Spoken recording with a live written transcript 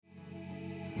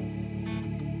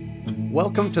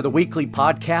Welcome to the weekly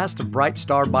podcast of Bright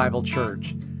Star Bible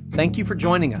Church. Thank you for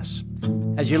joining us.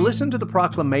 As you listen to the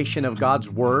proclamation of God's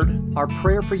Word, our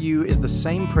prayer for you is the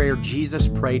same prayer Jesus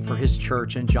prayed for His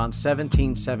church in John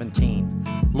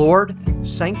 17:17. Lord,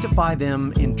 sanctify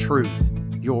them in truth.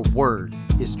 Your Word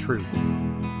is truth.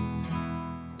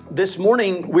 This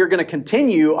morning, we're going to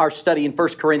continue our study in 1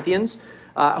 Corinthians.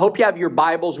 I hope you have your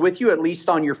Bibles with you, at least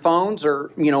on your phones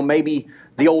or, maybe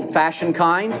the old-fashioned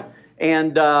kind.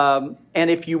 And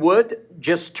if you would,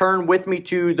 just turn with me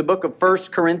to the book of 1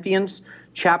 Corinthians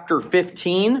chapter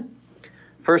 15.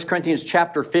 1 Corinthians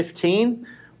chapter 15.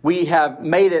 We have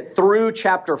made it through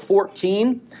chapter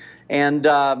 14. And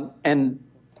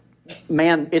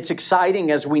man, it's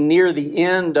exciting as we near the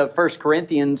end of 1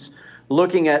 Corinthians,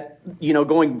 looking at,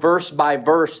 going verse by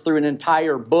verse through an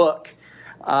entire book.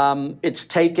 It's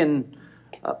taken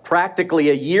practically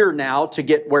a year now to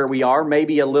get where we are,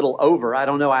 maybe a little over. I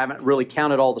don't know. I haven't really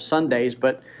counted all the Sundays,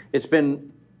 but it's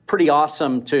been pretty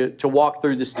awesome to walk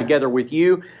through this together with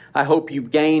you. I hope you've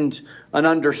gained an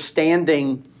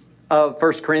understanding of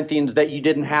 1 Corinthians that you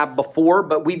didn't have before,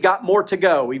 but we've got more to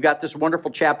go. We've got this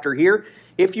wonderful chapter here.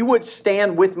 If you would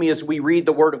stand with me as we read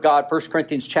the Word of God, 1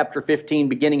 Corinthians chapter 15,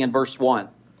 beginning in verse 1.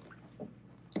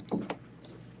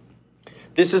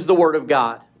 This is the Word of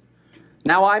God.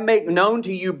 Now I make known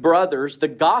to you, brothers, the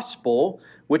gospel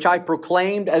which I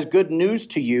proclaimed as good news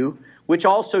to you, which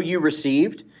also you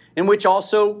received, in which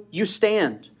also you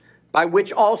stand, by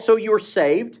which also you are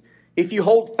saved, if you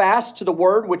hold fast to the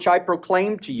word which I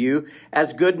proclaimed to you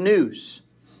as good news,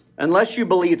 unless you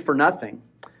believed for nothing.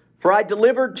 For I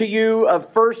delivered to you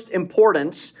of first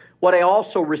importance what I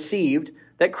also received,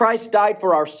 that Christ died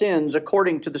for our sins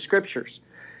according to the Scriptures,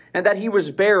 and that He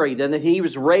was buried, and that He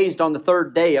was raised on the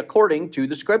third day according to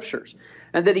the Scriptures,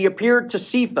 and that He appeared to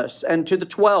Cephas and to the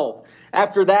 12.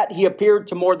 After that, He appeared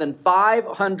to more than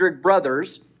 500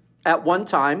 brothers at one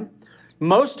time,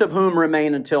 most of whom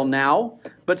remain until now,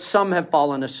 but some have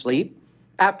fallen asleep.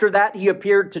 After that, He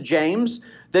appeared to James,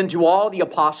 then to all the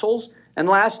apostles, and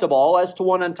last of all, as to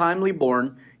one untimely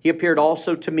born, He appeared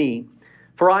also to me.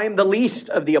 For I am the least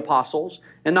of the apostles,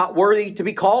 and not worthy to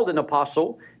be called an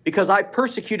apostle, because I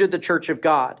persecuted the church of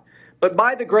God. But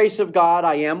by the grace of God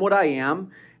I am what I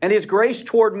am, and His grace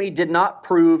toward me did not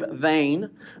prove vain.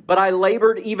 But I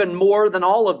labored even more than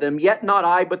all of them, yet not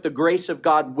I, but the grace of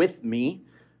God with me.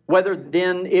 Whether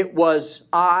then it was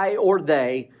I or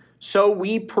they, so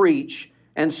we preach,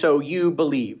 and so you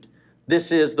believed.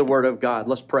 This is the word of God.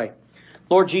 Let's pray.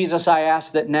 Lord Jesus, I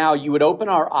ask that now you would open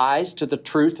our eyes to the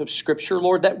truth of Scripture,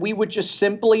 Lord, that we would just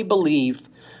simply believe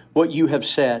what you have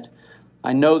said.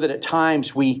 I know that at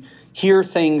times we hear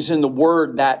things in the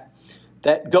Word that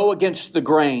go against the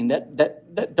grain,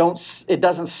 that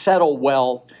doesn't settle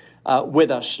well with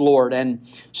us, Lord. And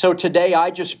so today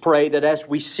I just pray that as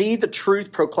we see the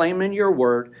truth proclaimed in your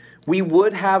Word, we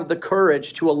would have the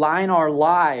courage to align our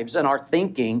lives and our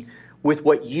thinking with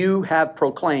what you have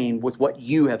proclaimed, with what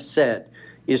you have said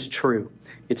is true.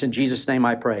 It's in Jesus' name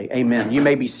I pray. Amen. You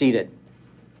may be seated.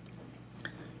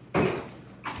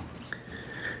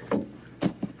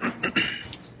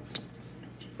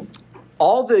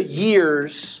 All the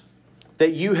years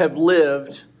that you have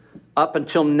lived up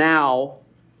until now,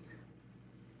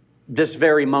 this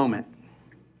very moment,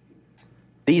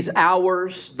 these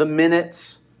hours, the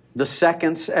minutes, the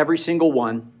seconds, every single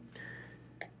one,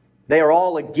 they are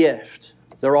all a gift.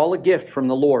 They're all a gift from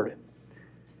the Lord.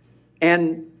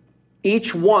 And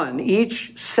each one,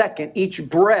 each second, each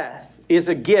breath is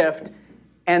a gift.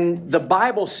 And the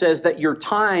Bible says that your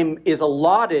time is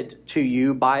allotted to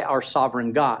you by our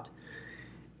sovereign God.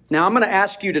 Now, I'm going to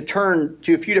ask you to turn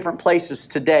to a few different places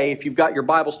today. If you've got your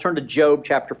Bibles, turn to Job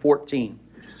chapter 14.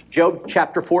 Job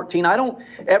chapter 14. I don't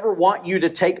ever want you to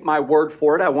take my word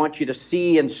for it. I want you to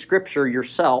see in Scripture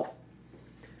yourself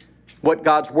what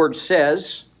God's Word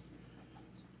says.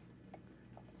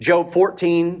 Job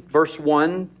 14, verse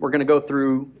 1. We're going to go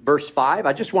through verse 5.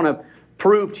 I just want to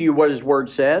prove to you what His Word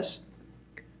says.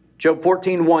 Job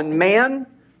 14, 1. Man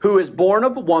who is born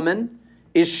of a woman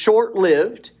is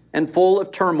short-lived and full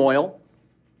of turmoil.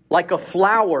 Like a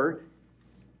flower,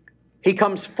 he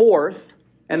comes forth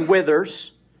and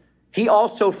withers. He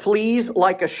also flees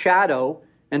like a shadow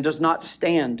and does not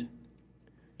stand.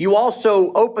 You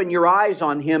also open your eyes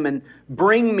on him and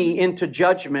bring me into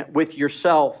judgment with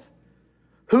yourself.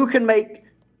 Who can make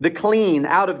the clean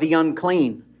out of the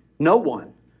unclean? No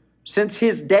one. Since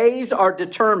his days are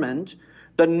determined,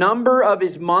 the number of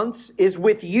his months is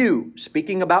with you,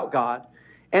 speaking about God,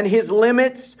 and his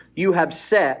limits you have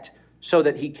set so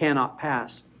that he cannot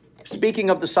pass. Speaking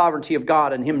of the sovereignty of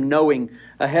God and Him knowing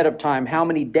ahead of time how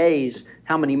many days,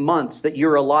 how many months that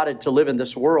you're allotted to live in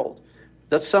this world.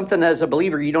 That's something as a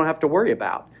believer you don't have to worry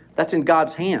about. That's in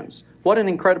God's hands. What an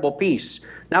incredible peace.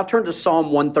 Now turn to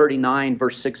Psalm 139,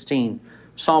 verse 16.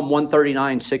 Psalm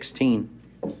 139, 16.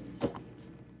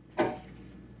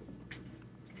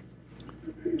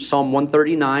 Psalm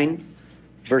 139,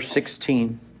 verse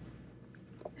 16.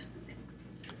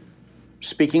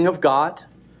 Speaking of God,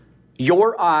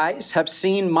 your eyes have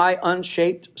seen my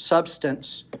unshaped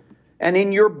substance, and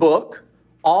in your book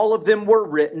all of them were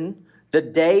written, the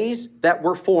days that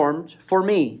were formed for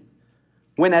me,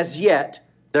 when as yet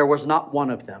there was not one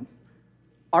of them.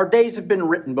 Our days have been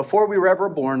written. Before we were ever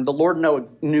born, the Lord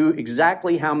knew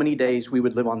exactly how many days we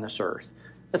would live on this earth.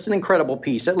 That's an incredible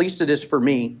peace. At least it is for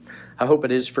me. I hope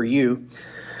it is for you.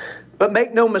 But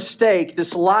make no mistake,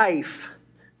 this life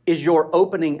is your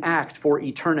opening act for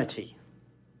eternity.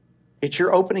 It's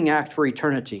your opening act for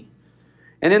eternity.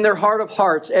 And in their heart of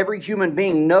hearts, every human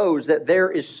being knows that there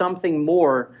is something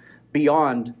more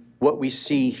beyond what we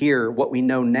see here, what we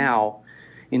know now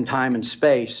in time and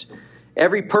space.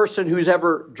 Every person who's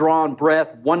ever drawn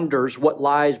breath wonders what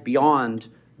lies beyond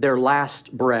their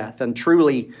last breath. And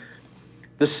truly,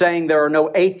 the saying, there are no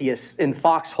atheists in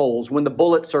foxholes. When the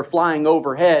bullets are flying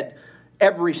overhead,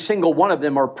 every single one of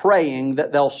them are praying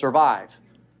that they'll survive.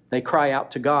 They cry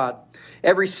out to God.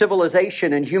 Every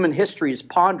civilization in human history is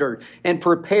pondered and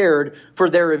prepared for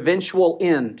their eventual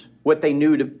end, what they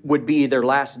knew would be their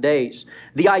last days.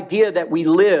 The idea that we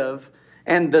live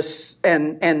and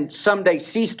someday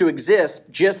cease to exist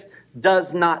just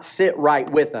does not sit right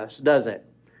with us, does it?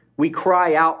 We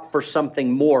cry out for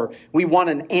something more. We want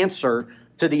an answer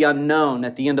to the unknown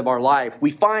at the end of our life. We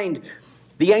find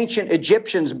the ancient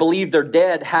Egyptians believed their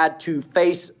dead had to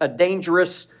face a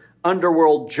dangerous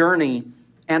underworld journey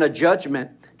and a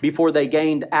judgment before they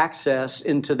gained access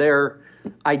into their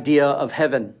idea of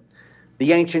heaven.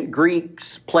 The ancient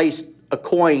Greeks placed a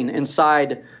coin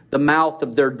inside the mouth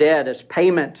of their dead as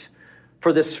payment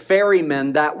for this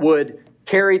ferryman that would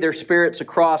carry their spirits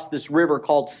across this river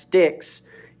called Styx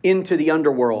into the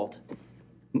underworld.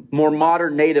 More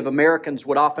modern Native Americans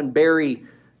would often bury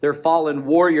their fallen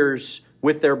warriors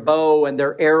with their bow and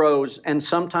their arrows and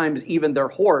sometimes even their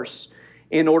horse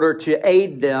in order to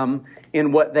aid them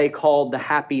in what they called the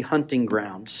happy hunting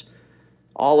grounds.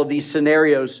 All of these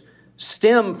scenarios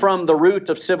stem from the root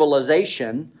of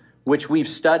civilization, which we've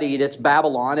studied. It's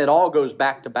Babylon. It all goes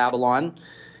back to Babylon.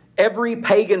 Every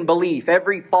pagan belief,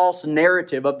 every false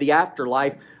narrative of the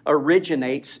afterlife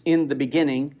originates in the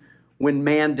beginning when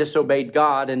man disobeyed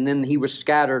God and then he was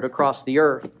scattered across the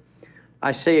earth.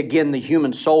 I say again, the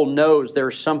human soul knows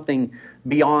there's something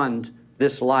beyond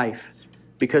this life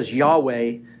because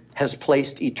Yahweh has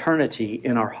placed eternity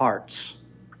in our hearts.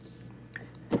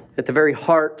 At the very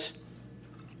heart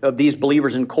of these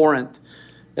believers in Corinth,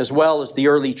 as well as the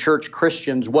early church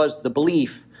Christians, was the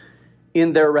belief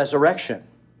in their resurrection.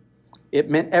 It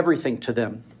meant everything to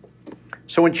them.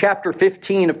 So in chapter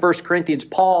 15 of 1 Corinthians,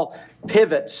 Paul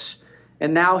pivots,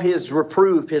 and now his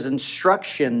reproof, his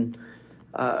instruction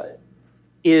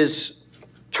is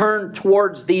turned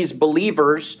towards these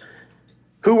believers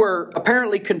who were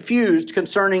apparently confused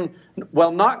concerning,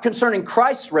 well, not concerning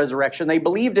Christ's resurrection. They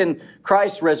believed in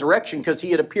Christ's resurrection because he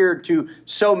had appeared to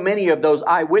so many of those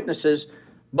eyewitnesses,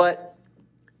 but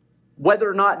whether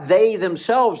or not they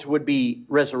themselves would be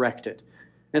resurrected.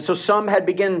 And so some had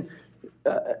begun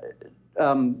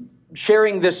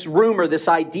sharing this rumor, this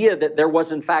idea that there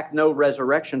was in fact no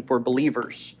resurrection for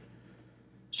believers.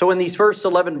 So in these first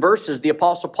 11 verses, the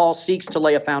Apostle Paul seeks to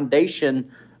lay a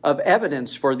foundation of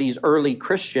evidence for these early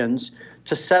Christians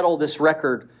to settle this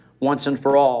record once and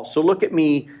for all. So look at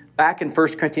me back in 1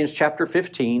 Corinthians chapter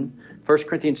 15. 1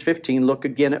 Corinthians 15, look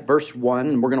again at verse 1,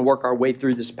 and we're going to work our way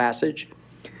through this passage.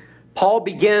 Paul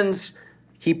begins,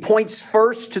 he points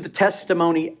first to the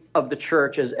testimony of the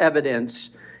church as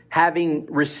evidence, having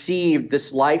received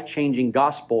this life-changing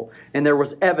gospel, and there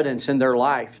was evidence in their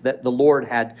life that the Lord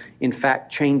had in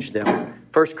fact changed them.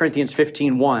 1 Corinthians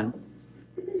 15:1.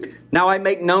 Now I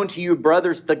make known to you,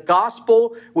 brothers, the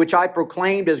gospel which I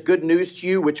proclaimed as good news to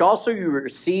you, which also you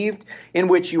received, in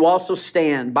which you also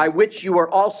stand, by which you are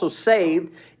also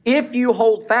saved, if you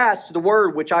hold fast to the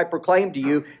word which I proclaimed to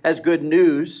you as good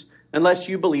news, unless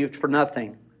you believed for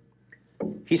nothing.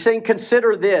 He's saying,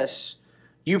 consider this.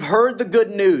 You've heard the good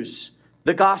news,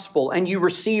 the gospel, and you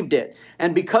received it.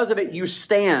 And because of it, you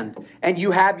stand and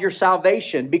you have your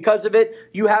salvation. Because of it,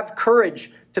 you have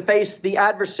courage to face the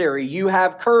adversary. You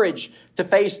have courage to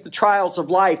face the trials of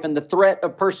life and the threat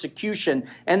of persecution.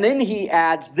 And then he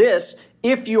adds this,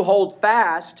 if you hold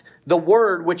fast the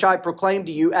word which I proclaimed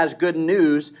to you as good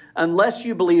news, unless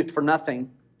you believed for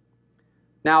nothing.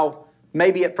 Now,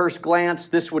 maybe at first glance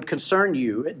this would concern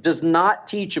you. It does not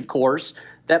teach, of course,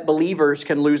 that believers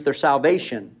can lose their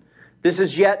salvation. This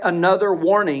is yet another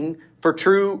warning for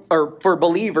for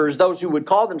believers, those who would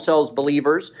call themselves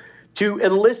believers, to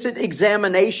elicit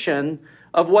examination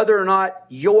of whether or not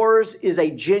yours is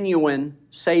a genuine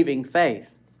saving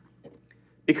faith.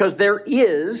 Because there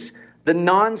is the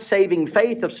non-saving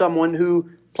faith of someone who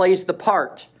plays the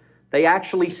part. They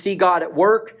actually see God at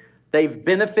work. They've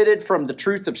benefited from the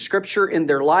truth of Scripture in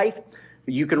their life.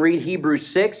 You can read Hebrews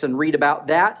 6 and read about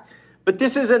that. But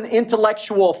this is an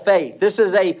intellectual faith. This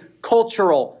is a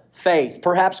cultural faith,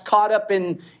 perhaps caught up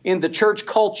in the church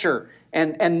culture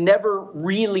and never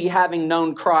really having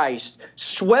known Christ.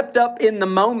 Swept up in the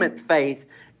moment faith,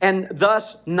 and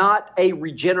thus not a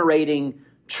regenerating,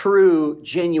 true,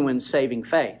 genuine saving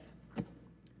faith.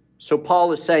 So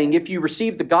Paul is saying, if you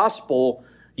receive the gospel,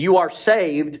 you are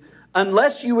saved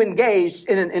unless you engage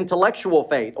in an intellectual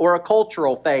faith or a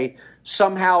cultural faith,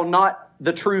 somehow not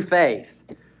the true faith.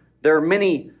 There are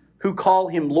many who call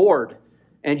him Lord,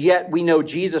 and yet we know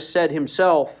Jesus said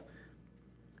himself,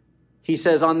 he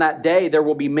says, on that day there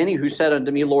will be many who said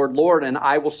unto me, Lord, Lord, and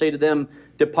I will say to them,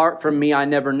 depart from me, I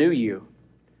never knew you.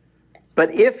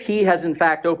 But if he has in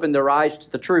fact opened their eyes to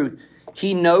the truth,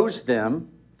 he knows them,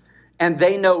 and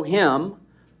they know him.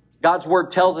 God's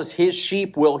word tells us his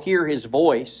sheep will hear his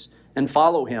voice and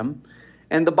follow him.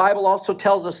 And the Bible also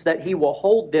tells us that he will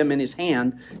hold them in his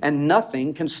hand, and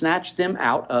nothing can snatch them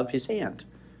out of his hand.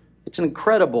 It's an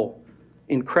incredible,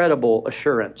 incredible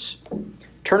assurance.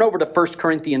 Turn over to 1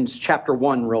 Corinthians chapter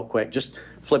 1 real quick. Just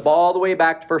flip all the way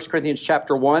back to 1 Corinthians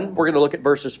chapter 1. We're going to look at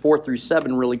verses 4 through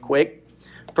 7 really quick.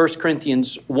 1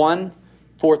 Corinthians 1,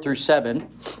 4 through 7.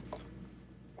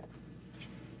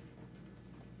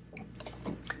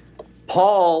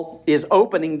 Paul is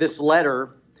opening this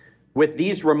letter with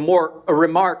these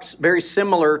remarks very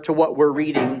similar to what we're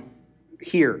reading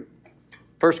here.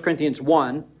 1 Corinthians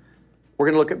 1, we're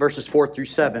going to look at verses 4 through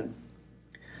 7.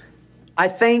 I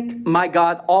thank my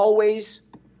God always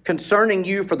concerning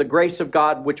you for the grace of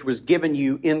God which was given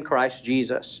you in Christ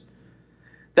Jesus,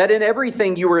 that in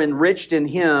everything you were enriched in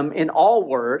him in all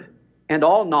word and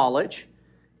all knowledge,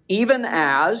 even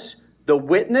as the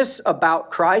witness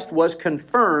about Christ was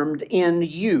confirmed in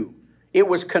you. It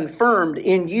was confirmed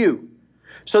in you,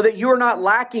 so that you are not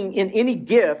lacking in any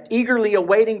gift, eagerly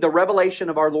awaiting the revelation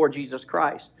of our Lord Jesus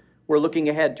Christ. We're looking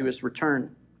ahead to his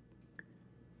return.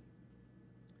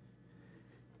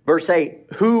 Verse 8,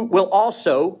 who will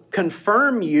also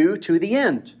confirm you to the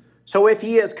end. So if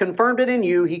he has confirmed it in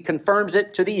you, he confirms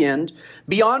it to the end,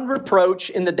 beyond reproach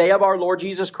in the day of our Lord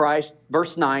Jesus Christ.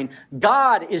 Verse 9,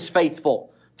 God is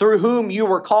faithful, through whom you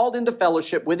were called into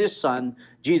fellowship with his Son,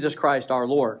 Jesus Christ our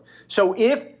Lord. So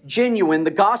if genuine,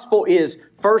 the gospel is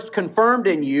first confirmed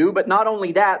in you, but not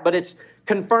only that, but it's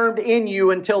confirmed in you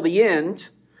until the end.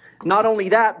 Not only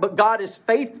that, but God is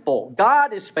faithful.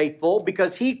 God is faithful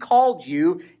because he called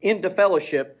you into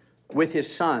fellowship with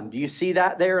his Son. Do you see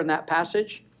that there in that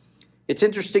passage? It's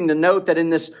interesting to note that in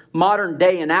this modern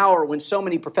day and hour when so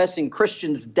many professing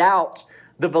Christians doubt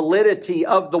the validity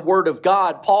of the Word of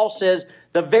God, Paul says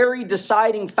the very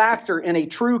deciding factor in a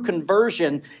true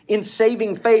conversion in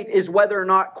saving faith is whether or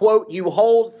not, quote, you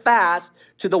hold fast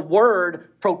to the Word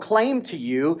proclaimed to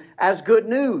you as good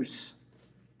news.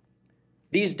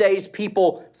 These days,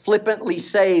 people flippantly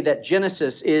say that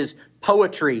Genesis is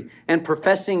poetry, and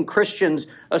professing Christians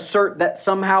assert that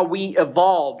somehow we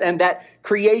evolved and that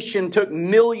creation took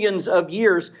millions of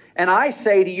years. And I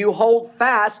say to you, hold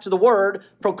fast to the word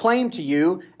proclaimed to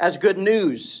you as good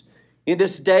news. In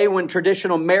this day when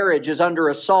traditional marriage is under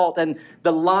assault and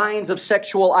the lines of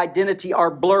sexual identity are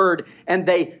blurred and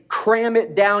they cram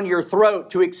it down your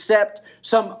throat to accept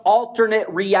some alternate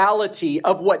reality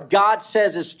of what God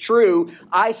says is true,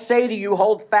 I say to you,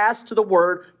 hold fast to the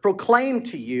word proclaimed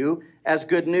to you as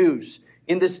good news.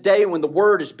 In this day when the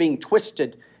word is being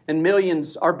twisted and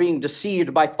millions are being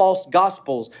deceived by false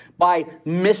gospels, by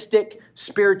mystic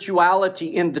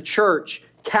spirituality in the church,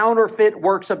 counterfeit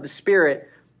works of the Spirit,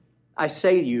 I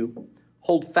say to you,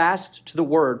 hold fast to the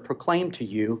word proclaimed to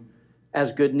you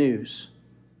as good news.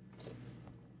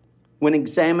 When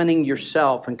examining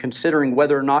yourself and considering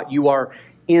whether or not you are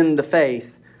in the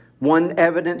faith, one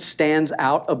evidence stands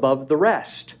out above the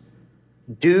rest.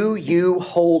 Do you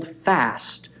hold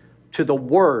fast to the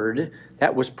word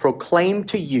that was proclaimed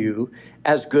to you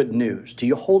as good news? Do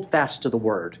you hold fast to the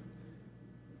word?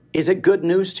 Is it good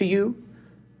news to you,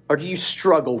 or do you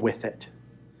struggle with it?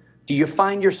 Do you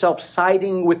find yourself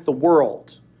siding with the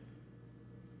world?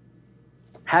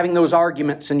 having those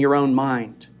arguments in your own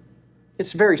mind.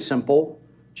 It's very simple.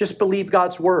 Just believe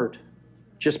God's word.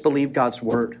 Just believe God's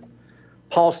word.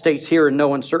 Paul states here in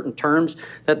no uncertain terms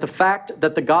that the fact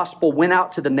that the gospel went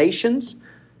out to the nations,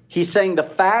 he's saying the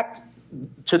fact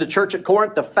to the church at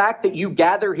Corinth, the fact that you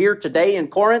gather here today in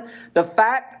Corinth, the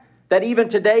fact that even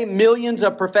today millions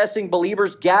of professing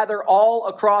believers gather all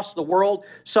across the world,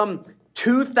 some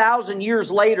 2,000 years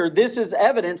later, this is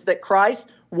evidence that Christ's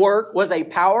work was a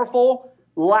powerful,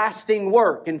 lasting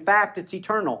work. In fact, it's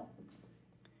eternal.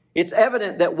 It's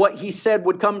evident that what he said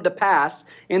would come to pass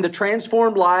in the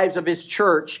transformed lives of his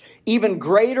church, even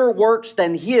greater works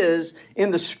than his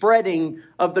in the spreading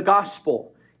of the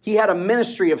gospel. He had a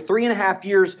ministry of 3.5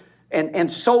 years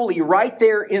and solely right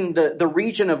there in the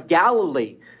region of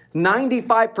Galilee.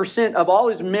 95% of all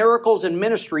his miracles and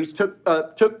ministries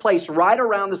took place right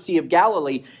around the Sea of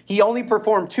Galilee. He only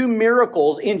performed 2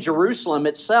 miracles in Jerusalem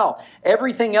itself.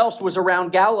 Everything else was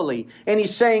around Galilee. And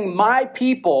he's saying, my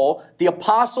people, the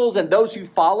apostles and those who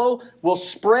follow, will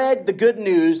spread the good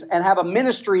news and have a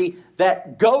ministry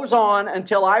that goes on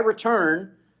until I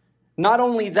return. Not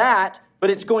only that, but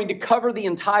it's going to cover the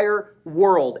entire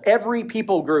world. Every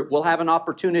people group will have an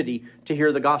opportunity to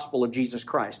hear the gospel of Jesus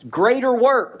Christ. Greater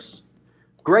works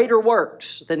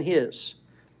than his.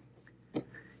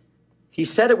 He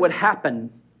said it would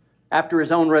happen after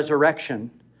his own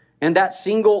resurrection. And that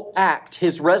single act,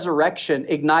 his resurrection,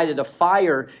 ignited a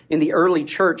fire in the early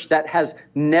church that has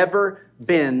never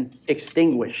been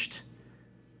extinguished.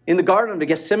 In the Garden of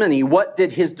Gethsemane, what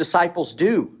did his disciples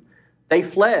do? They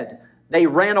fled. They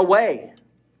ran away.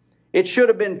 It should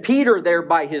have been Peter there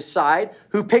by his side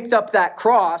who picked up that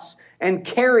cross and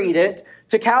carried it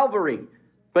to Calvary.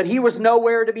 But he was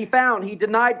nowhere to be found. He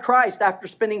denied Christ after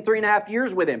spending 3.5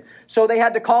 years with him. So they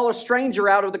had to call a stranger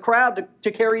out of the crowd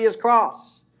to carry his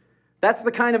cross. That's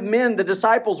the kind of men the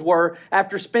disciples were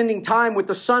after spending time with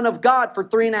the Son of God for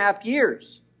 3.5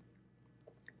 years.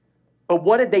 But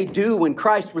what did they do when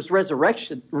Christ was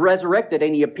resurrected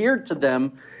and he appeared to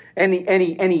them and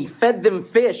he fed them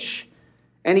fish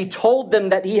and he told them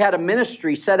that he had a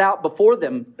ministry set out before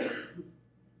them?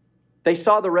 They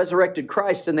saw the resurrected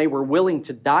Christ and they were willing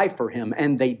to die for him,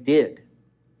 and they did.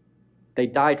 They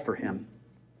died for him.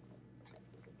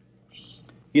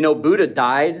 You know, Buddha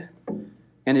died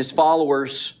and his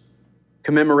followers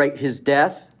commemorate his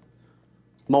death.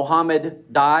 Muhammad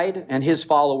died and his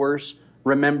followers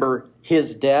remember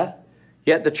his death.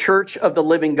 Yet the Church of the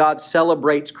Living God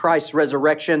celebrates Christ's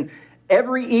resurrection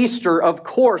every Easter, of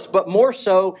course, but more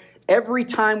so every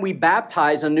time we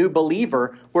baptize a new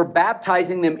believer. We're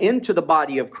baptizing them into the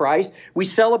body of Christ. We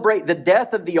celebrate the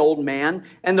death of the old man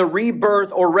and the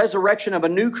rebirth or resurrection of a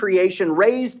new creation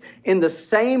raised in the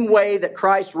same way that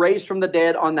Christ raised from the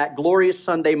dead on that glorious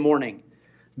Sunday morning.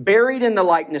 Buried in the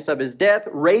likeness of his death,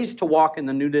 raised to walk in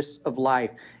the newness of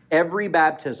life. Every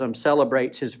baptism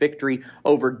celebrates his victory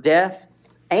over death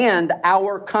and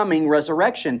our coming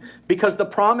resurrection. Because the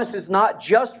promise is not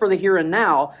just for the here and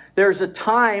now. There's a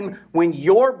time when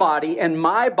your body and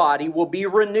my body will be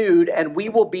renewed and we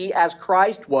will be as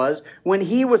Christ was when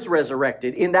he was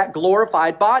resurrected in that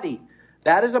glorified body.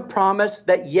 That is a promise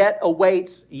that yet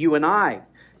awaits you and I.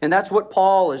 And that's what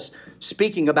Paul is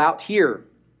speaking about here.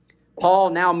 Paul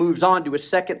now moves on to a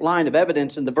second line of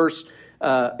evidence in verse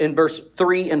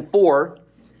 3 and 4.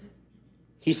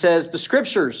 He says, the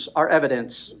Scriptures are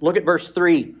evidence. Look at verse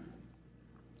 3.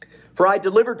 For I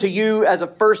delivered to you as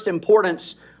of first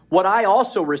importance what I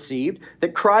also received,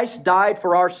 that Christ died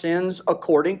for our sins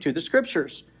according to the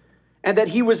Scriptures, and that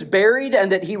he was buried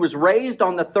and that he was raised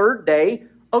on the third day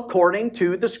according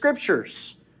to the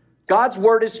Scriptures. God's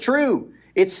word is true.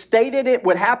 It stated it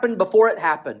would happen before it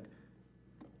happened.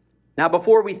 Now,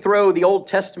 before we throw the Old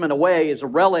Testament away as a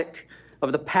relic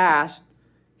of the past,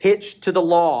 hitched to the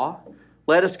law,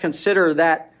 let us consider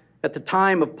that at the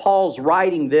time of Paul's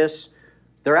writing this,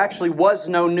 there actually was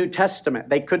no New Testament.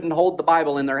 They couldn't hold the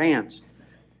Bible in their hands.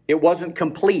 It wasn't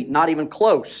complete, not even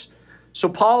close. So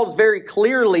Paul's very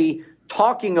clearly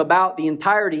talking about the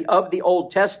entirety of the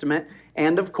Old Testament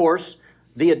and, of course,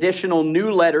 the additional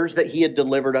new letters that he had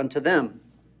delivered unto them.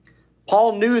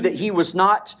 Paul knew that he was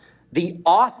not the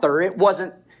author.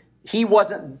 He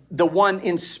wasn't the one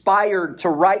inspired to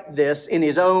write this in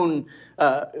his own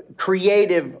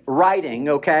creative writing,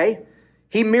 okay?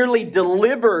 He merely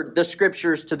delivered the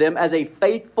Scriptures to them as a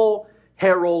faithful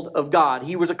herald of God.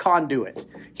 He was a conduit.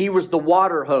 He was the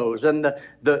water hose, and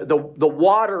the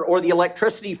water or the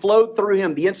electricity flowed through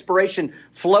him. The inspiration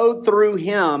flowed through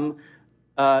him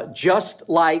just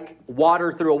like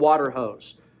water through a water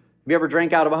hose. Have you ever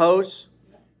drank out of a hose?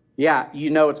 Yeah,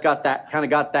 you know it's got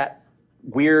that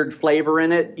weird flavor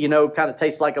in it, kind of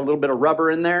tastes like a little bit of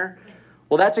rubber in there.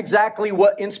 Well, that's exactly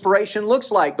what inspiration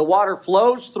looks like. The water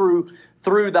flows through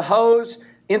the hose.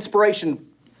 Inspiration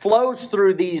flows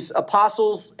through these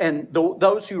apostles and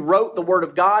those who wrote the Word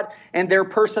of God, and their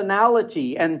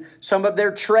personality and some of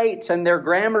their traits and their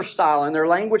grammar style and their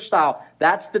language style.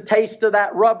 That's the taste of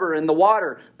that rubber in the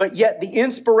water. But yet the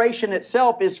inspiration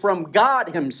itself is from God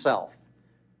Himself,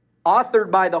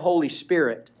 authored by the Holy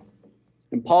Spirit.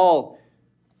 And Paul,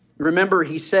 remember,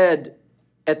 he said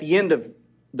at the end of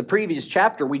the previous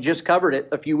chapter, we just covered it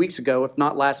a few weeks ago, if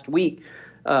not last week.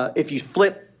 If you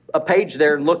flip a page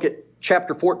there and look at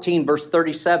chapter 14, verse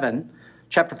 37,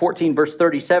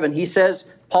 he says,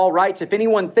 Paul writes, if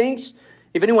anyone thinks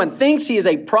he is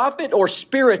a prophet or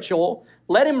spiritual,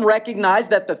 let him recognize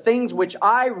that the things which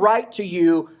I write to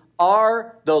you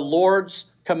are the Lord's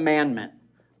commandment.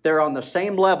 They're on the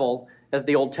same level as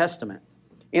the Old Testament.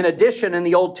 In addition, in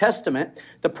the Old Testament,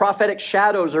 the prophetic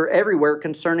shadows are everywhere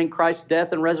concerning Christ's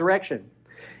death and resurrection.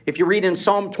 If you read in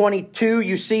Psalm 22,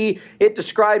 you see it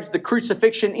describes the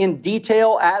crucifixion in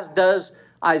detail, as does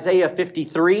Isaiah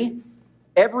 53.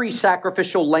 Every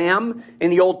sacrificial lamb in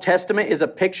the Old Testament is a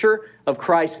picture of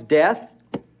Christ's death.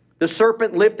 The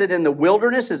serpent lifted in the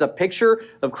wilderness is a picture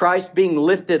of Christ being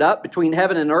lifted up between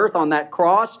heaven and earth on that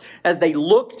cross. As they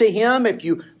look to Him, if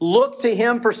you look to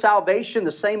Him for salvation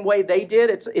the same way they did,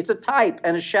 it's a type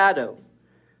and a shadow.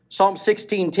 Psalm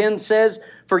 16:10 says,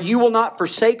 for you will not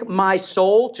forsake my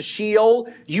soul to Sheol.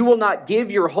 You will not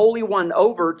give your Holy One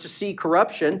over to see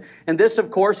corruption. And this,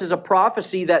 of course, is a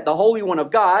prophecy that the Holy One of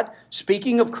God,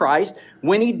 speaking of Christ,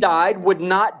 when He died, would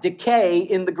not decay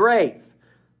in the grave.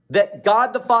 That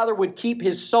God the Father would keep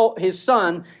His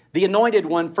Son, the Anointed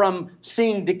One, from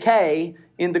seeing decay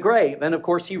in the grave. And of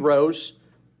course, He rose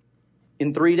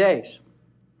in 3 days.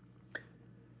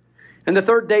 And the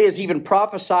third day is even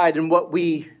prophesied in what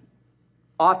we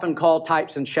often call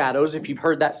types and shadows. If you've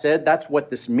heard that said, that's what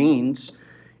this means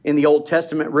in the Old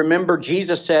Testament. Remember,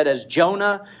 Jesus said, as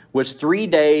Jonah was 3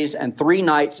 days and 3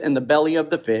 nights in the belly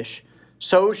of the fish,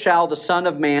 so shall the Son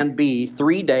of Man be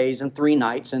 3 days and 3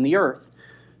 nights in the earth.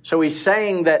 So He's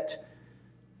saying that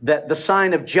the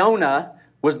sign of Jonah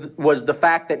was the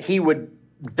fact that he would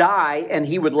die and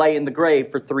he would lay in the grave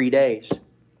for 3 days.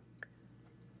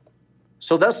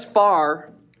 So thus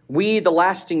far, we, the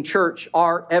lasting church,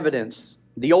 are evidence.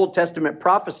 The Old Testament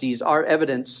prophecies are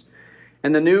evidence,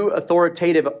 and the new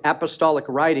authoritative apostolic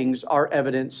writings are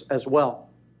evidence as well.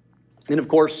 And of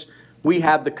course, we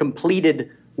have the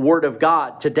completed Word of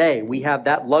God today. We have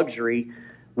that luxury,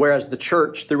 whereas the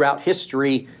church throughout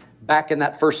history, back in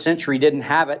that first century, didn't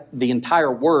have it, the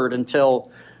entire Word,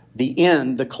 until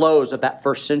the close of that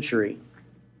first century.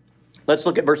 Let's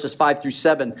look at verses 5 through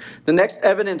 7. The next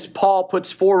evidence Paul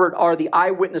puts forward are the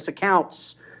eyewitness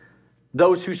accounts,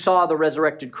 those who saw the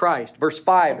resurrected Christ. Verse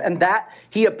 5, and that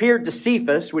He appeared to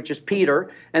Cephas, which is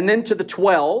Peter, and then to the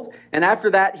 12. And after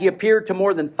that, He appeared to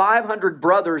more than 500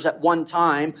 brothers at one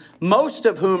time, most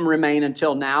of whom remain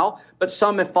until now, but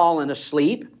some have fallen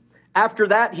asleep. After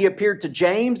that, He appeared to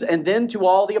James, and then to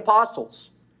all the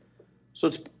apostles. So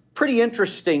it's pretty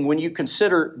interesting when you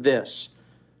consider this.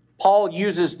 Paul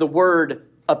uses the word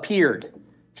appeared.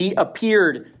 He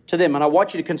appeared to them. And I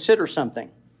want you to consider something.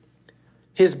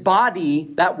 His body,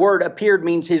 that word appeared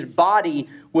means His body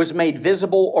was made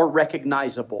visible or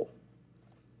recognizable.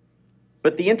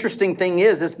 But the interesting thing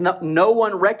is no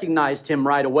one recognized Him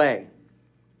right away.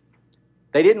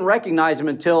 They didn't recognize Him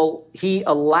until He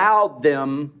allowed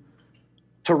them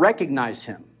to recognize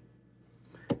Him.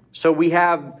 So we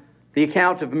have the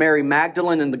account of Mary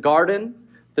Magdalene in the garden,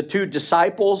 the 2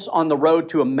 disciples on the road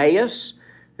to Emmaus,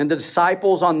 and the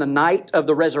disciples on the night of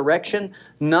the resurrection.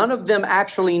 None of them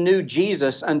actually knew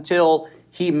Jesus until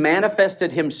He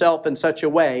manifested Himself in such a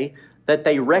way that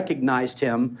they recognized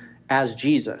Him as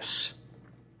Jesus.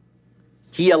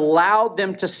 He allowed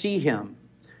them to see Him.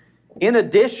 In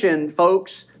addition,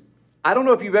 folks, I don't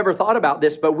know if you've ever thought about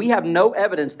this, but we have no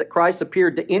evidence that Christ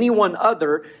appeared to anyone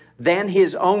other than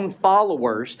His own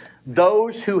followers,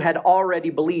 those who had already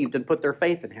believed and put their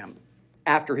faith in Him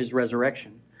after His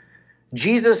resurrection.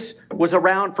 Jesus was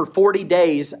around for 40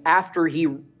 days after He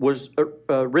was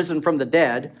risen from the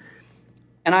dead.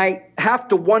 And I have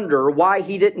to wonder why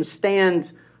He didn't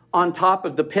stand on top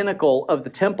of the pinnacle of the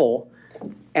temple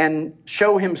and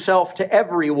show Himself to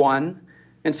everyone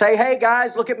and say, hey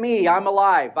guys, look at me, I'm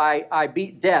alive, I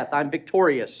beat death, I'm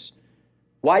victorious.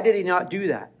 Why did He not do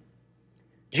that?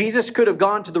 Jesus could have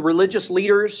gone to the religious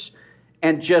leaders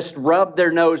and just rubbed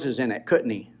their noses in it, couldn't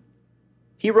He?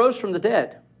 He rose from the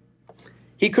dead.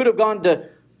 He could have gone to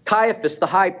Caiaphas, the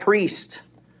high priest,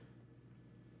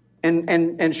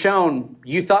 and shown,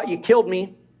 you thought you killed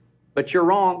me, but you're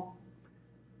wrong.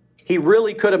 He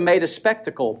really could have made a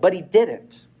spectacle, but he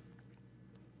didn't.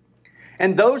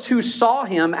 And those who saw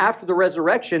him after the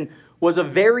resurrection was a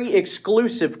very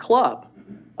exclusive club,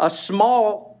 a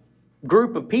small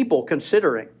group of people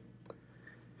considering.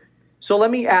 So let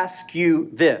me ask you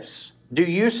this. Do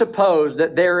you suppose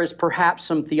that there is perhaps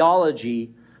some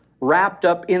theology wrapped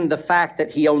up in the fact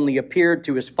that he only appeared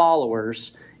to his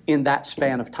followers in that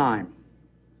span of time?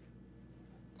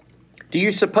 Do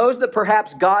you suppose that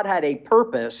perhaps God had a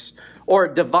purpose or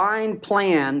a divine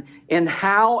plan in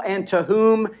how and to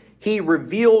whom he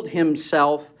revealed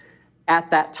himself at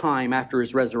that time after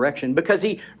his resurrection? Because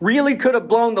he really could have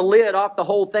blown the lid off the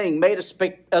whole thing, made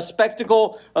a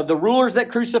spectacle of the rulers that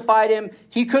crucified him.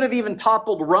 He could have even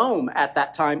toppled Rome at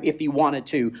that time if he wanted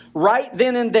to. Right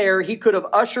then and there, he could have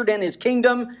ushered in his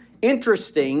kingdom.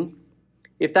 Interesting,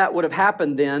 if that would have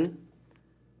happened then,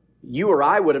 you or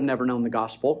I would have never known the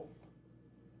gospel.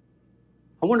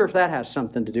 I wonder if that has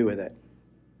something to do with it.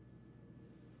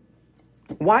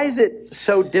 Why is it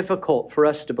so difficult for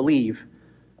us to believe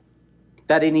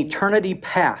that in eternity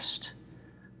past,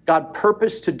 God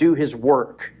purposed to do his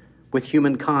work with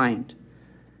humankind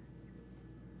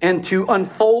and to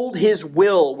unfold his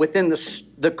will within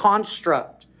the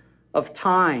construct of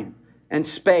time and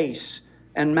space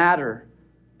and matter?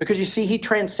 Because you see, he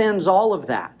transcends all of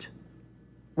that.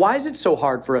 Why is it so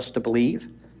hard for us to believe?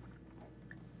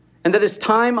 And that as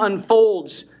time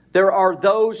unfolds, there are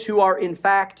those who are in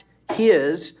fact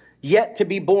his, yet to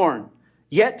be born,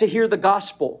 yet to hear the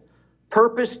gospel,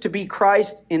 purpose to be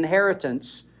Christ's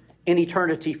inheritance in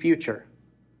eternity future.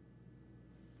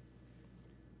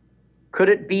 Could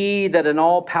it be that an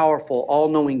all-powerful,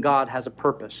 all-knowing God has a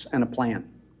purpose and a plan?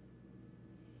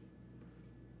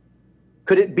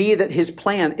 Could it be that his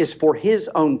plan is for his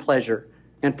own pleasure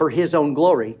and for his own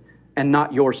glory and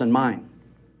not yours and mine?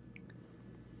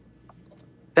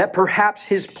 That perhaps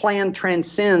his plan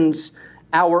transcends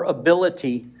our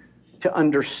ability to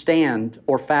understand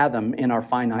or fathom in our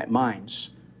finite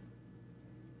minds.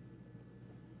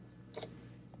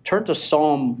 Turn to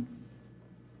Psalm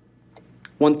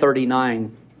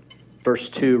 139, verse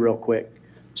 2 real quick.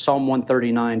 Psalm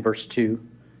 139, verse 2.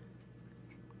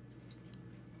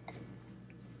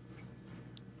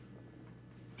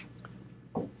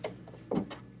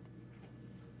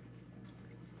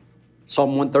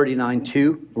 Psalm 139,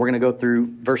 2. We're going to go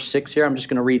through verse 6 here. I'm just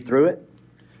going to read through it.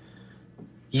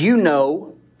 You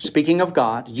know, speaking of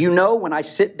God, you know when I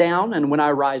sit down and when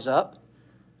I rise up.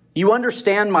 You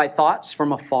understand my thoughts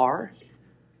from afar.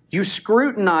 You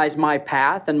scrutinize my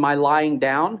path and my lying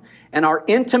down and are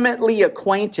intimately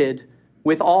acquainted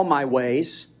with all my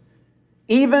ways.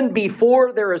 Even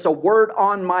before there is a word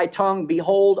on my tongue,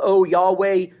 behold, O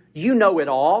Yahweh, you know it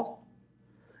all.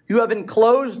 You have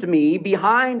enclosed me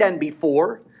behind and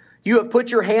before. You have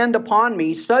put your hand upon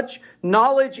me. Such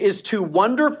knowledge is too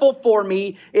wonderful for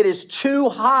me. It is too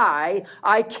high.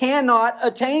 I cannot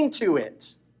attain to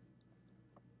it.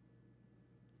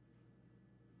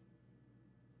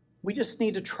 We just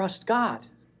need to trust God.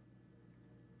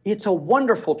 It's a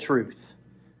wonderful truth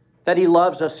that he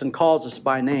loves us and calls us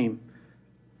by name.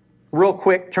 Real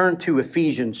quick, turn to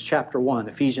Ephesians chapter 1.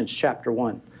 Ephesians chapter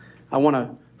 1. I want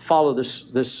to follow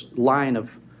this line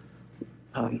of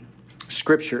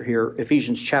Scripture here,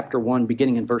 Ephesians chapter 1,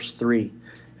 beginning in verse 3.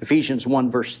 Ephesians 1,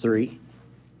 verse 3.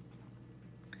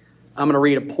 I'm going to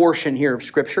read a portion here of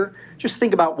Scripture. Just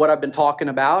think about what I've been talking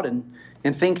about and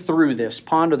think through this.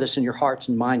 Ponder this in your hearts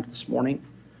and minds this morning.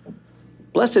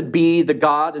 Blessed be the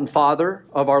God and Father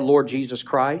of our Lord Jesus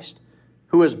Christ,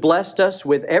 who has blessed us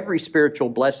with every spiritual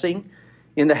blessing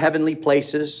in the heavenly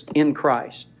places in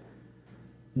Christ,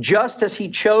 just as he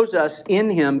chose us in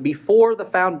him before the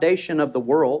foundation of the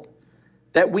world,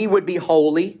 that we would be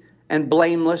holy and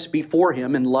blameless before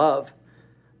him in love,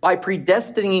 by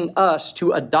predestining us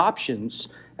to adoptions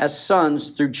as sons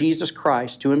through Jesus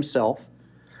Christ to himself,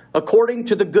 according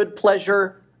to the good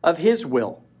pleasure of his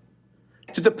will,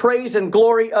 to the praise and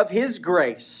glory of his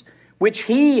grace, which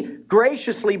he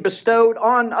graciously bestowed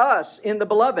on us in the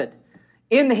Beloved.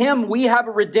 In him we have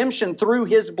a redemption through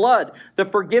his blood, the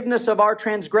forgiveness of our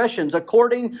transgressions,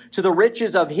 according to the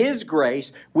riches of his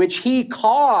grace, which he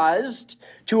caused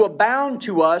to abound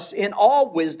to us in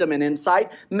all wisdom and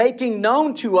insight, making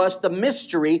known to us the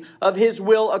mystery of his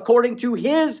will according to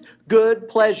his good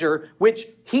pleasure, which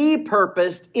he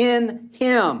purposed in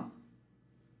him,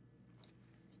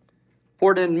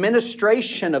 for an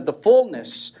administration of the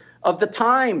fullness of the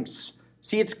times.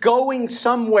 See, it's going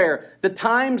somewhere. The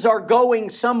times are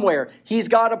going somewhere. He's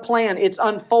got a plan. It's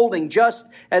unfolding just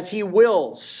as he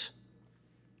wills.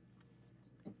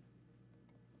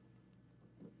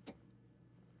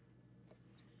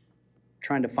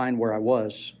 trying to find where I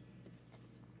was.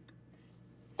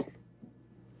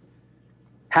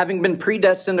 Having been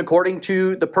predestined according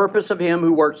to the purpose of him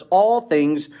who works all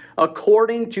things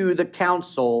according to the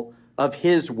counsel of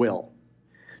his will,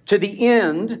 to the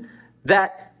end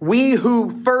that we who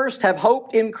first have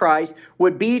hoped in Christ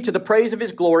would be to the praise of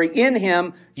his glory. In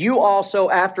him you also,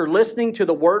 after listening to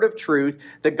the word of truth,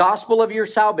 the gospel of your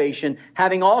salvation,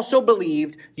 having also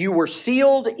believed, you were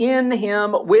sealed in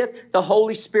him with the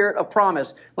Holy Spirit of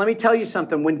promise. Let me tell you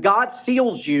something. When God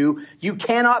seals you, you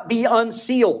cannot be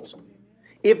unsealed.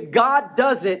 If God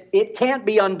does it, it can't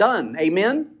be undone.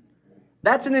 Amen?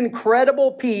 That's an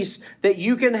incredible peace that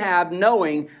you can have,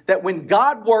 knowing that when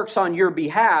God works on your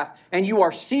behalf and you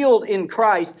are sealed in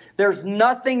Christ, there's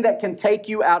nothing that can take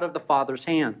you out of the Father's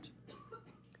hand.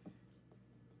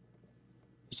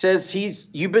 He says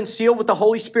you've been sealed with the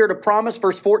Holy Spirit of promise,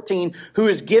 verse 14, who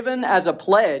is given as a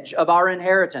pledge of our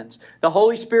inheritance. The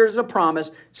Holy Spirit is a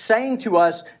promise saying to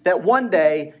us that one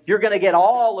day you're going to get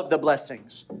all of the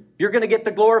blessings. You're going to get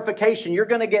the glorification. You're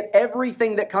going to get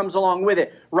everything that comes along with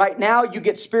it. Right now you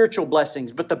get spiritual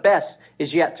blessings, but the best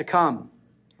is yet to come.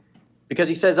 Because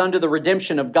he says under the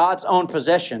redemption of God's own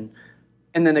possession,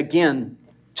 and then again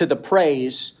to the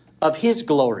praise of his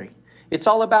glory. It's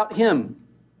all about him.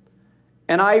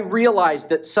 And I realize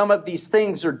that some of these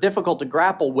things are difficult to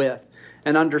grapple with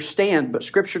and understand, but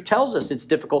Scripture tells us it's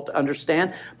difficult to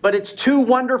understand, but it's too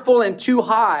wonderful and too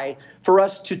high for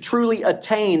us to truly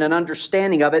attain an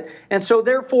understanding of it. And so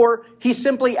therefore, he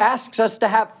simply asks us to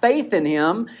have faith in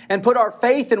him and put our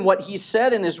faith in what he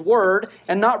said in his word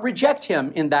and not reject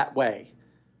him in that way.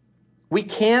 We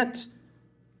can't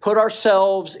put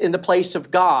ourselves in the place of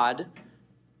God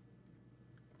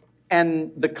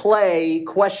and the clay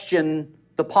question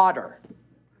the potter.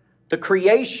 The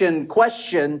creation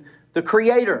question the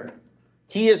Creator.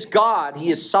 He is God.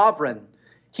 He is sovereign.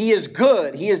 He is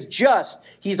good. He is just.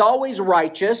 He's always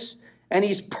righteous. And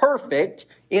he's perfect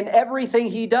in everything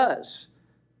he does.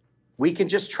 We can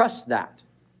just trust that.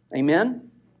 Amen?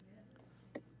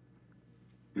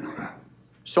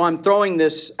 So I'm throwing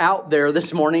this out there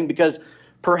this morning because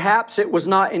perhaps it was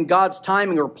not in God's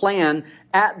timing or plan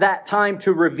at that time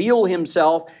to reveal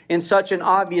himself in such an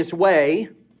obvious way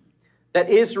that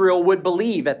Israel would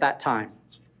believe at that time.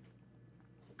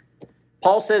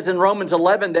 Paul says in Romans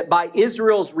 11 that by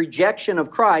Israel's rejection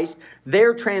of Christ,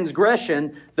 their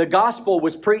transgression, the gospel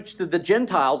was preached to the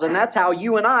Gentiles, and that's how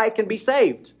you and I can be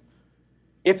saved.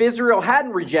 If Israel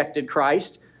hadn't rejected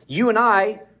Christ, you and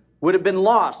I would have been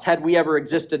lost had we ever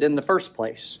existed in the first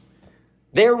place.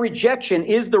 Their rejection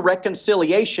is the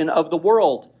reconciliation of the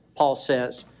world, Paul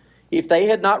says. If they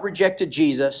had not rejected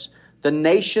Jesus, the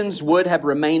nations would have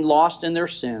remained lost in their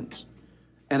sins.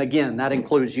 And again, that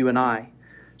includes you and I.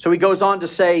 So he goes on to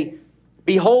say,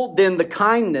 behold then the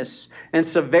kindness and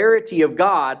severity of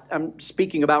God. I'm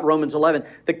speaking about Romans 11.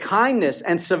 The kindness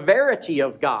and severity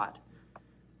of God.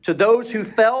 To those who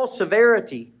fell,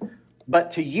 severity.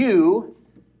 But to you,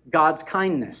 God's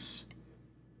kindness.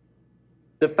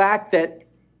 The fact that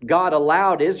God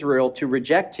allowed Israel to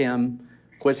reject him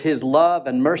was his love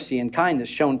and mercy and kindness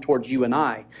shown towards you and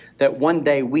I. That one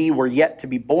day we were yet to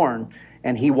be born,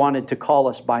 and he wanted to call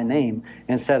us by name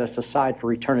and set us aside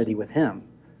for eternity with him.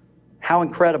 How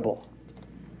incredible.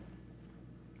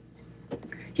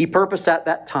 He purposed at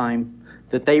that time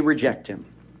that they reject him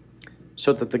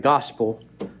so that the gospel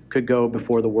could go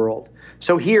before the world.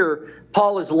 So here,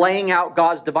 Paul is laying out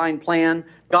God's divine plan.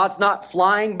 God's not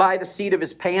flying by the seat of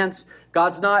his pants.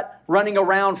 God's not running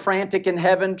around frantic in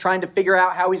heaven trying to figure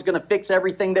out how he's going to fix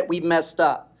everything that we've messed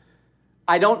up.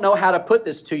 I don't know how to put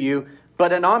this to you,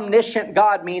 but an omniscient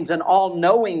God means an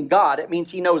all-knowing God. It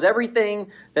means he knows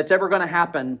everything that's ever going to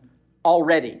happen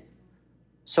already.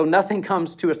 So nothing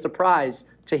comes to a surprise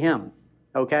to him,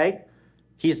 okay?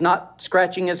 He's not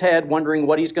scratching his head wondering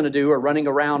what he's going to do or running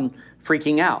around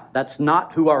freaking out. That's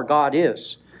not who our God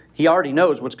is. He already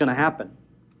knows what's going to happen.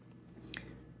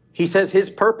 He says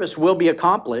his purpose will be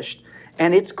accomplished,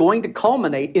 and it's going to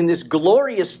culminate in this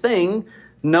glorious thing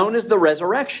known as the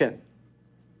resurrection.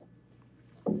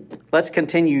 Let's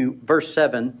continue verse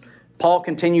 7. Paul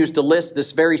continues to list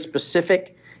this very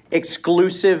specific,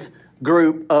 exclusive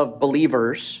group of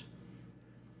believers,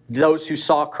 those who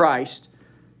saw Christ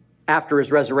after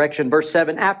his resurrection. Verse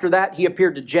 7, after that he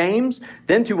appeared to James,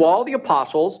 then to all the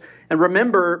apostles. And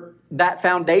remember that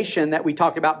foundation that we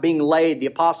talked about being laid, the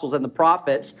apostles and the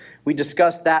prophets. We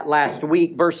discussed that last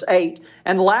week. Verse 8,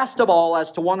 and last of all,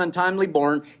 as to one untimely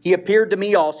born, he appeared to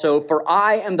me also, for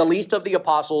I am the least of the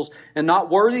apostles, and not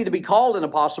worthy to be called an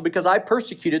apostle, because I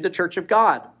persecuted the church of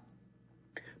God.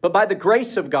 But by the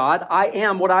grace of God, I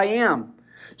am what I am.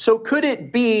 So could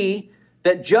it be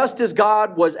that just as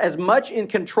God was as much in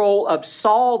control of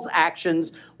Saul's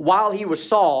actions while he was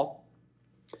Saul,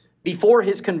 before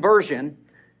his conversion,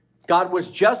 God was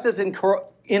just as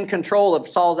in control of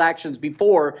Saul's actions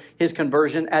before his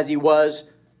conversion as he was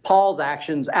Paul's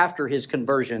actions after his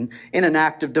conversion in an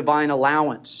act of divine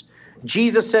allowance.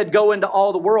 Jesus said, go into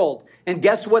all the world. And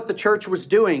guess what the church was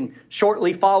doing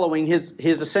shortly following his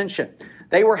ascension?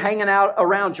 They were hanging out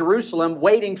around Jerusalem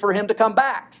waiting for him to come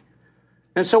back.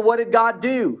 And so what did God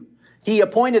do? He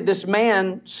appointed this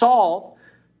man, Saul,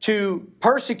 to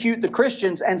persecute the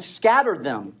Christians and scatter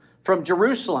them from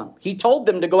Jerusalem. He told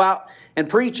them to go out and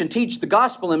preach and teach the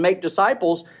gospel and make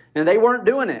disciples, and they weren't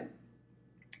doing it.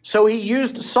 So he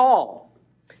used Saul.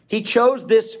 He chose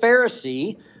this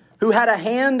Pharisee who had a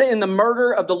hand in the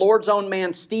murder of the Lord's own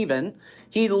man, Stephen.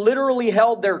 He literally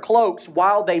held their cloaks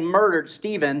while they murdered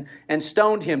Stephen and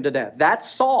stoned him to death. That's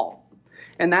Saul.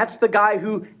 And that's the guy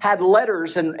who had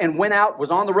letters and went out, was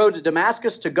on the road to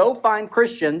Damascus to go find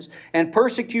Christians and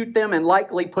persecute them and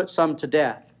likely put some to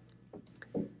death.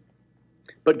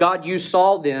 But God used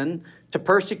Saul then to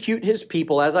persecute his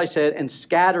people, as I said, and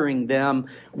scattering them.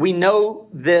 We know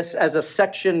this as a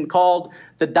section called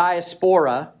the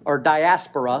diaspora or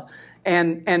diaspora.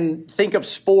 And think of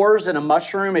spores in a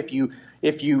mushroom. If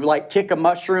you like kick a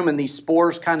mushroom and these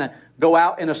spores kind of go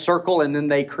out in a circle and then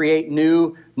they create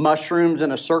new mushrooms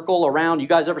in a circle around. You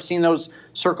guys ever seen those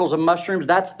circles of mushrooms?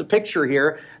 That's the picture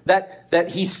here, that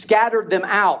he scattered them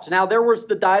out. Now there was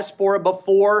the diaspora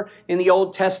before in the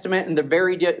Old Testament and the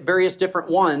various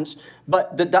different ones,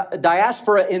 but the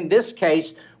diaspora in this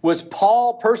case was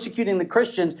Paul persecuting the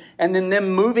Christians and then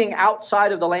them moving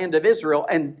outside of the land of Israel.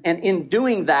 And in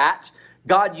doing that,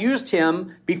 God used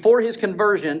him before his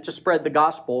conversion to spread the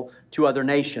gospel to other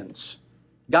nations.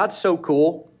 God's so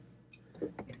cool.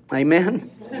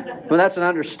 Amen? Well, that's an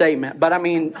understatement. But I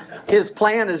mean, his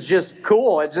plan is just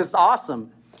cool. It's just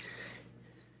awesome.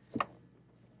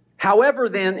 However,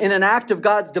 then, in an act of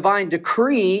God's divine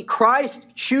decree, Christ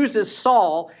chooses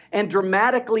Saul and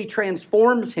dramatically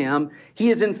transforms him.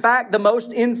 He is, in fact, the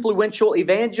most influential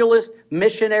evangelist,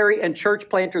 missionary, and church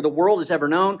planter the world has ever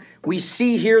known. We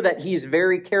see here that he's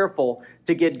very careful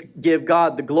to give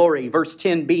God the glory. Verse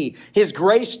 10b, his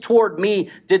grace toward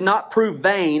me did not prove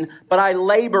vain, but I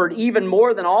labored even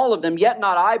more than all of them, yet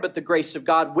not I, but the grace of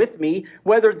God with me.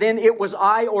 Whether then it was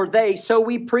I or they, so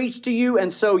we preached to you,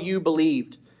 and so you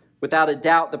believed. Without a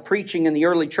doubt, the preaching in the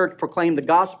early church proclaimed the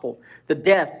gospel, the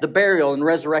death, the burial, and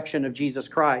resurrection of Jesus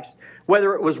Christ.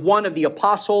 Whether it was one of the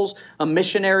apostles, a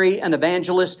missionary, an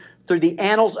evangelist, through the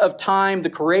annals of time,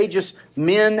 the courageous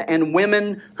men and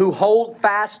women who hold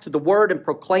fast to the word and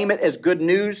proclaim it as good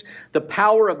news, the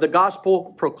power of the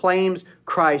gospel proclaims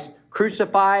Christ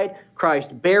crucified,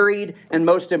 Christ buried, and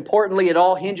most importantly, it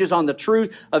all hinges on the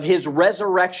truth of his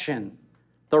resurrection,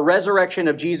 the resurrection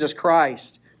of Jesus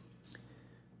Christ.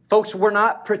 Folks, we're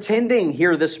not pretending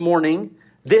here this morning.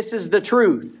 This is the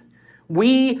truth.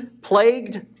 We,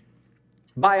 plagued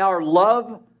by our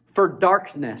love for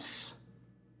darkness,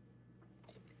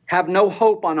 have no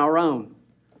hope on our own.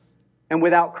 And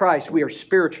without Christ, we are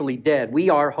spiritually dead. We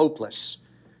are hopeless.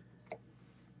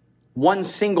 One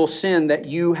single sin that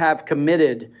you have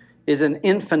committed is an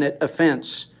infinite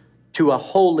offense to a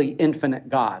holy, infinite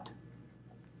God.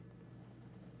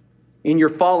 In your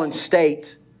fallen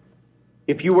state,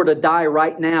 if you were to die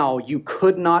right now, you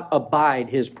could not abide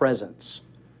his presence.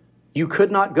 You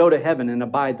could not go to heaven and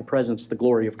abide the presence, the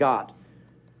glory of God.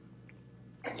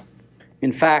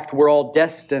 In fact, we're all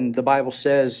destined, the Bible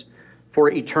says, for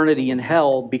eternity in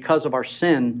hell because of our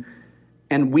sin,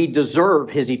 and we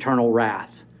deserve his eternal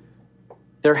wrath.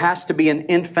 There has to be an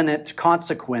infinite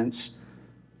consequence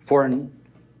for an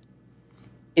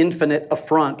infinite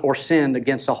affront or sin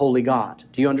against a holy God.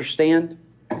 Do you understand?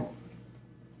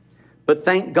 But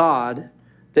thank God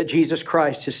that Jesus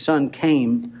Christ, his Son,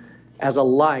 came as a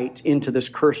light into this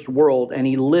cursed world, and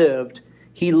he lived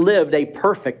a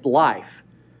perfect life.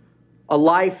 A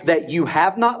life that you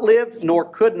have not lived nor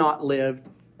could not live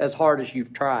as hard as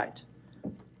you've tried.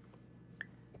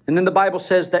 And then the Bible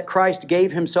says that Christ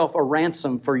gave himself a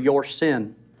ransom for your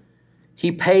sin.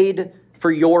 He paid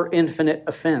for your infinite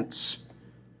offense.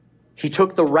 He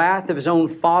took the wrath of his own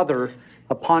Father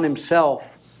upon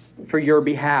himself for your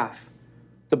behalf.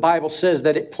 The Bible says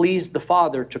that it pleased the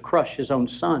Father to crush his own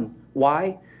Son.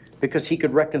 Why? Because he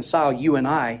could reconcile you and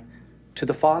I to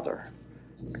the Father.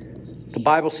 The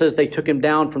Bible says they took him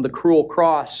down from the cruel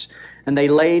cross and they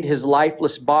laid his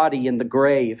lifeless body in the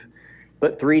grave.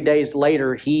 But 3 days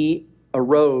later, he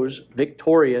arose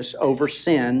victorious over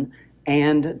sin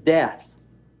and death.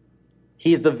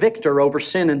 He's the victor over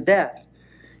sin and death.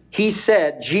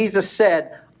 Jesus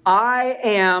said, I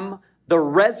am the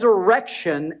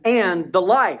resurrection and the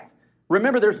life.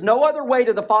 Remember, there's no other way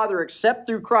to the Father except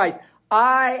through Christ.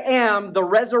 I am the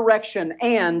resurrection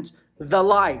and the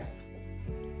life.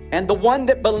 And the one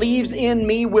that believes in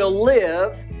me will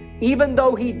live, even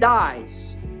though he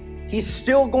dies. He's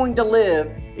still going to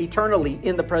live eternally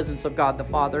in the presence of God the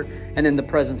Father and in the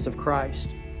presence of Christ.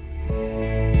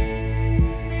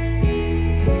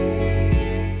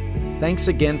 Thanks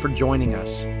again for joining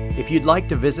us. If you'd like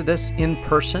to visit us in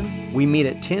person, we meet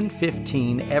at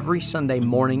 10:15 every Sunday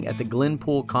morning at the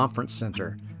Glenpool Conference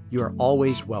Center. You are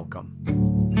always welcome.